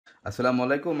Assalamu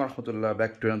alaikum warahmatullah.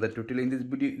 Back to another tutorial. In this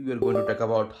video, we are going to talk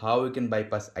about how we can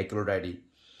bypass iCloud ID.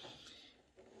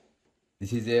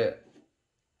 This is a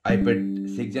iPad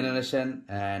 6th generation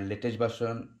and latest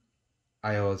version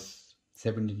iOS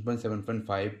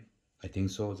 17.7.5. I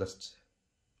think so. Just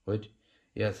wait.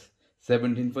 Yes,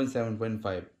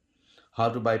 17.7.5. How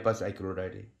to bypass iCloud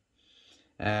ID.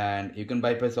 And you can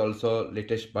bypass also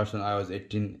latest version iOS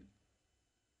 18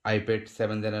 iPad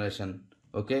 7th generation.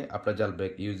 Okay, after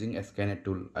jailbreak using a Skynet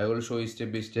tool. I will show you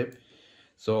step by step.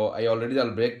 So I already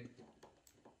jailbreak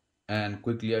and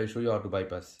quickly I will show you how to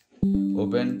bypass.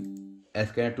 Open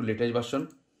Skynet tool latest version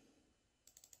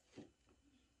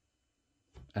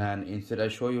and instead I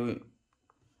show you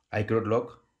iCloud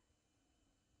lock.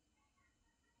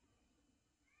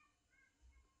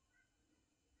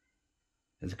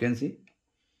 As you can see,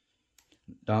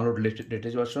 download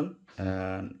latest version,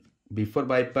 and before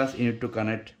bypass you need to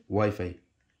connect Wi-Fi,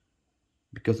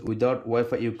 because without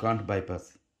Wi-Fi you can't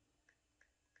bypass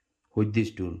with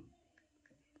this tool.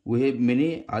 We have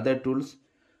many other tools,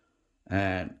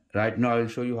 and right now I will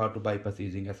show you how to bypass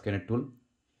using a Skynet tool.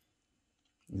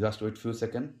 Just wait few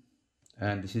seconds.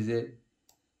 And this is a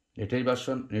latest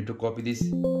version. You need to copy this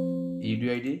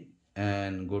UDID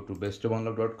and go to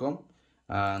bestofdownload.com,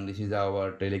 and this is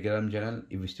our Telegram channel.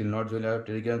 If you still not join our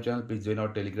Telegram channel, please join our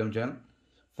Telegram channel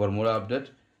for more update.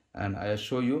 And I will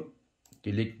show you.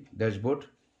 Click dashboard,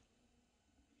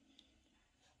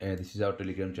 and this is our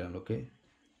Telegram channel. Okay,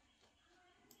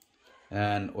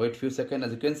 and wait few seconds.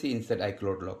 As you can see, inside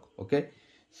iCloud lock. Okay,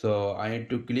 so I need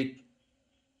to click.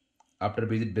 After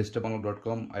visit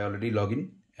bestofdownload.com, I already log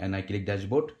in, and I click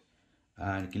dashboard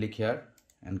and click here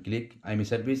and click IME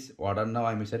service, order now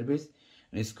IME service,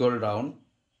 and scroll down.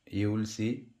 You will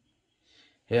see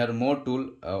here more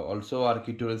tool. Also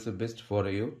architecture is best for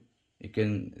you. You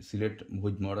can select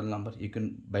with model number. You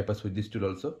can bypass with this tool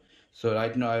also. So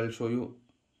right now I will show you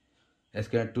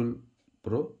Skynet tool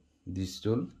Pro, this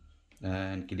tool,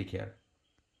 and click here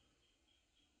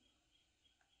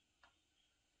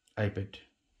iPad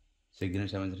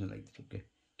 6 7 like this. Okay,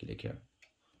 click here.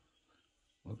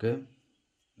 Okay,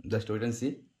 just wait and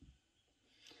see.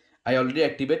 I already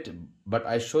activate, but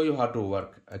I show you how to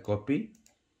work. I copy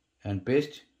and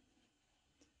paste,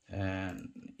 and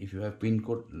if you have pin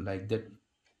code like that,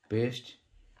 paste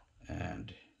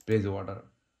and place order.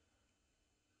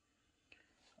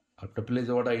 After place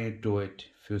order, you need to wait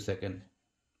few seconds.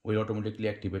 Will automatically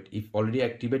activate. If already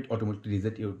activate, automatically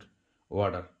reset your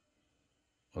order.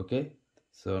 Okay,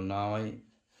 so now I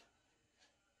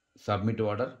submit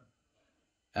order,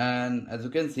 and as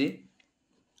you can see,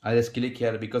 I just click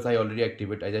here because I already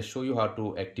activate. I just show you how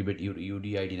to activate your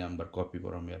UDID number. Copy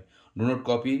from here. Do not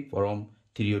copy from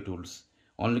 3O tools.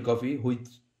 Only copy which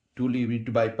tool you need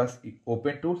to bypass.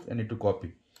 Open tools and need to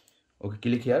copy. Okay,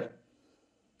 click here.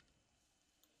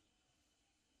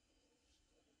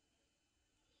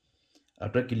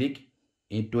 After click,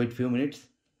 you need to wait few minutes.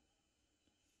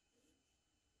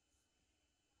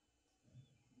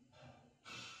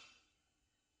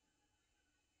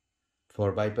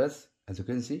 For bypass, as you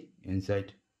can see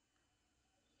inside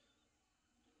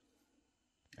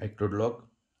iCloud lock.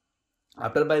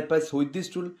 After bypass with this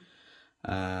tool,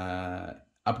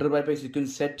 after bypass you can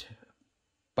set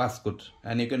passcode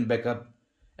and you can backup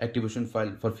activation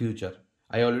file for future.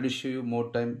 I already show you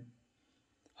more time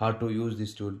how to use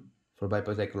this tool for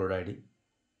bypass iCloud ID.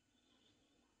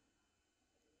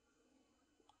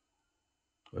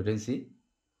 Wait and see.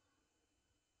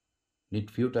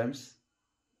 Need few times.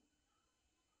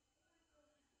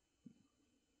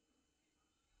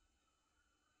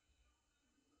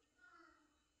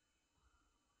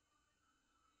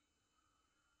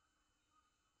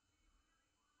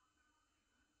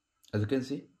 As you can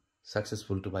see,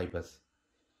 successful to bypass.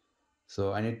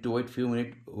 So I need to wait few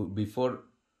minutes before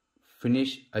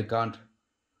finish. I can't.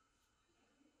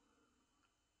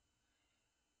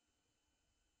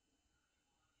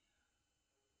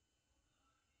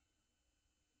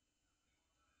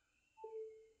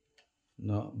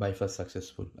 No, bypass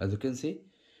successful. As you can see,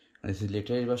 this is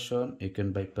latest version. You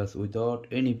can bypass without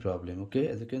any problem. Okay,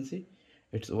 as you can see,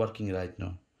 it's working right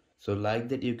now. So like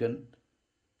that you can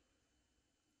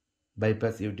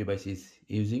bypass your devices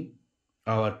using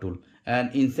our tool,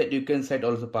 and inside you can set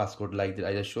also passcode like that.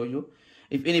 I just show you.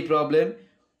 If any problem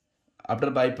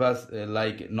after bypass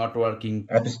like not working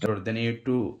App Store, then you need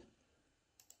to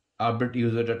update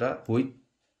user data with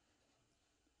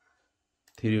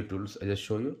 3 tools. I just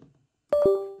show you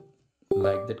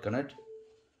like that. Connect,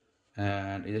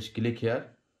 and you just click here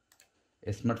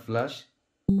smart flash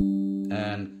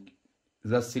and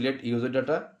just select user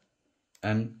data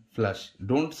and flash.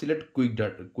 Don't select quick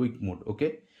mode.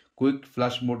 Okay, quick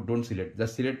flash mode don't select.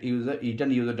 Just select user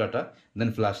return user data,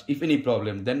 then flash. If any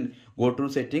problem, then go to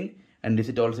setting and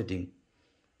reset all setting.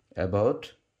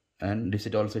 About and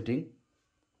reset all setting.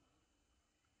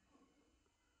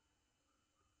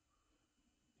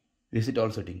 Reset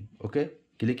all setting. Okay,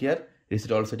 click here,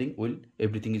 reset all setting. Will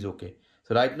everything is okay.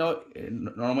 So right now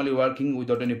normally working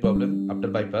without any problem after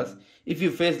bypass. If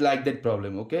you face like that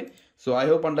problem, okay, so I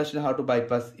hope understand how to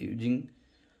bypass using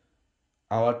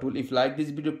our tool. If you like this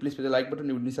video, please press the like button.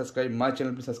 If you didn't subscribe my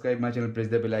channel, please subscribe my channel, press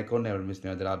the bell icon, never miss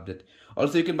another update.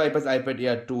 Also you can bypass iPad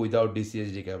Air 2 without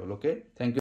Dcsd cable. Okay, thank you.